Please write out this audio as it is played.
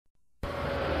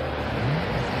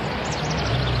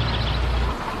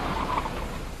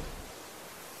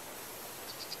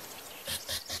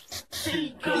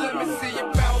Let me see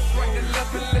you bounce right and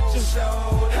left and let your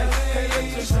show. Hey, let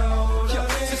your show.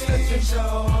 Just let your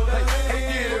show. Hey,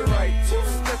 get it right.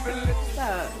 Step and let your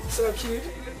show. So cute.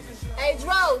 Hey,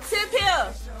 Dro, Tip here.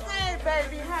 Hey,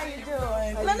 baby, how you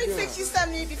doing? Let me fix you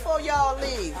something before y'all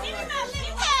leave. Hey,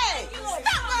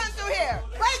 stop running through here.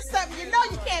 Break something. You know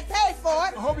you can't pay for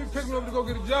it. I hope you pick me up to go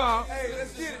get a job. Hey,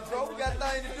 let's get it, bro. We got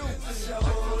things to do.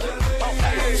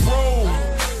 Bro,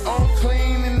 I'm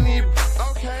clean in it.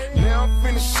 Okay. Now I'm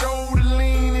finna show the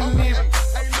lean in it.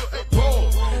 Hey, look, bro,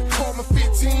 call me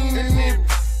 15 in it.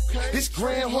 This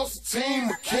grand hustle team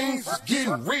of kings is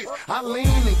getting rich. I lean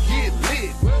and get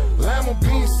lit. Lima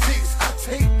bean 6, I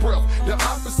take breath. The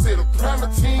opposite of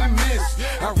primatine miss.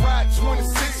 I ride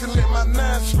 26 and let my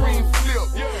 9 screen flip.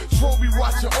 Trophy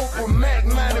watching Oprah Mac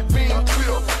 90 bean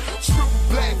clip. Triple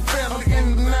black family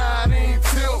and nah, it ain't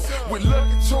tilt. With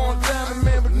Lucky Charm diamond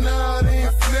man, but nah, it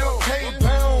ain't flip. Hey,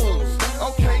 pounds.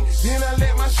 Okay, then I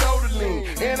let my shoulder lean.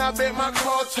 And I bet my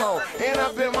car talk. And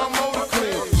I bet my motor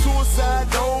clean. Suicide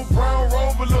dope, brown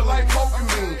rover look like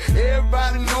Pokemon.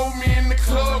 Everybody know me in the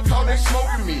club, cause they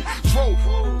smoking me. Trope,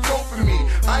 doping me.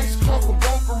 Ice crumple,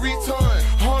 bumper return.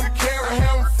 100 carat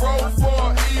ham froze for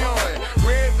an eon.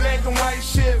 Red, black, and white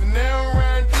Chevy, now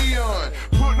around Dion.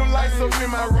 Put them lights up in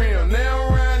my rim,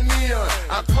 now around neon.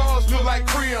 Our cars look like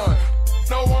Creon.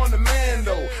 No on the man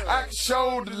though, I can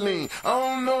show the lean. I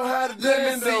don't know how to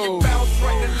dance though. Let me see you bounce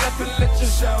right and left and let your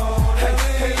show.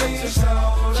 Hey, let your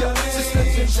show. Just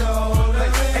let your show.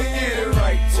 Hey, get it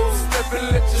right. Step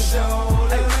and let your show.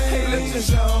 Hey, let your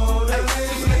show.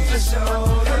 Just let your show.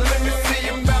 Let me see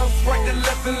you bounce right and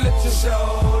left and let your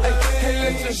show. Hey,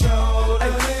 let your show.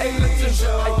 Hey, let your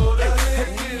show.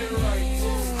 Hey, get it right.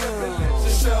 Step and let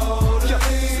your show. Just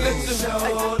let your show.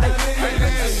 Hey,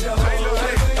 let your show.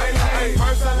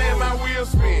 First I let my wheel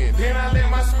spin, then I let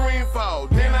my screen fall,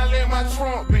 then I let my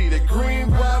trunk be the green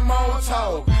boy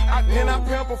motor. Then I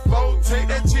pepper folk, take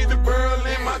that chick to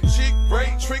Berlin, my chick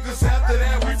break triggers. After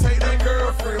that we take that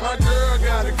girlfriend. My girl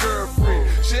got a girlfriend,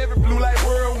 Chevy blue like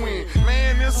whirlwind.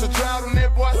 Man, it's a drought on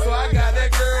that boy, so I got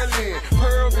that girl in.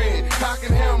 Pearl bend, cock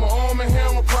and hammer, arm and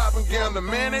hammer propaganda.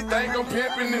 Man, they think I'm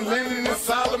pimping and lending and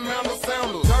salamander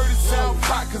sandals. Dirty South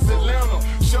Pot, cause Atlanta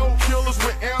show killers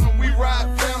with Anna. We ride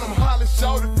Phantom, Holly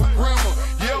showed it for grandma.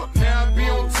 Yep, now I be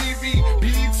on TV,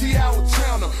 BET our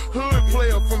channel. Hood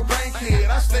player from Bankhead,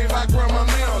 I stay by Grandma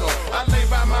Nana. I lay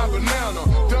by my banana,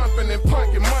 dumping and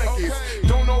punkin' monkeys.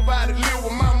 Don't nobody live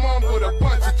with my mom but a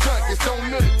bunch of junkies.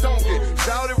 Don't nut it, don't get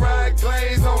shouted ride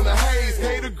glaze on the haze.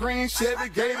 Gator green, Chevy,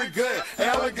 gator gut,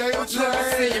 alligator train.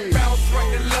 Let me see you bounce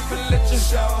right and left and let your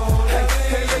show.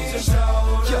 Hey, let your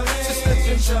show. Just let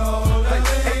your show. Hey,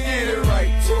 get it right.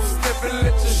 Step and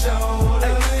let your show.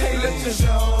 Hey, let your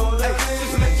show.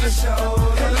 Just let your show.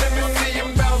 Let me see you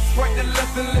bounce right and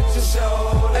left and let your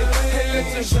show. Hey,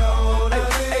 let your show.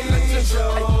 Hey, let your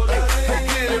show. Hey,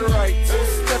 get it right.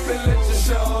 Step and let your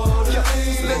show.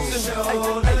 Just let your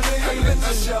show. Hey, let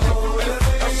your show.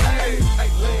 Hey,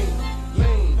 lean,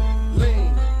 lean, lean,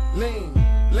 lean,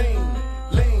 lean,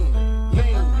 lean,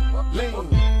 lean, lean,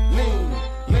 lean,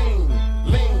 lean,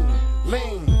 lean,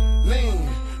 lean, lean,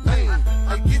 lean.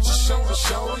 Hey, get your shoulder,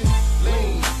 shoulder.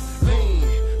 Lean, lean,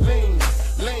 lean,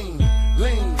 lean,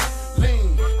 lean, lean,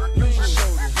 lean,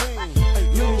 shoulder, lean,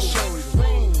 lean, shoulder,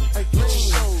 lean, get your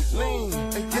shoulder, lean,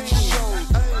 get your shoulder,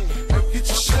 get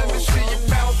your shoulder. Let me see you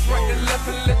bounce right and left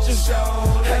and let your show.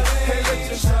 Hey, let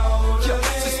your show.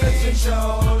 Just let your show.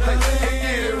 Hey,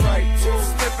 get it right.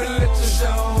 Step and let your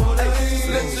show.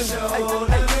 Let your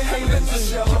show.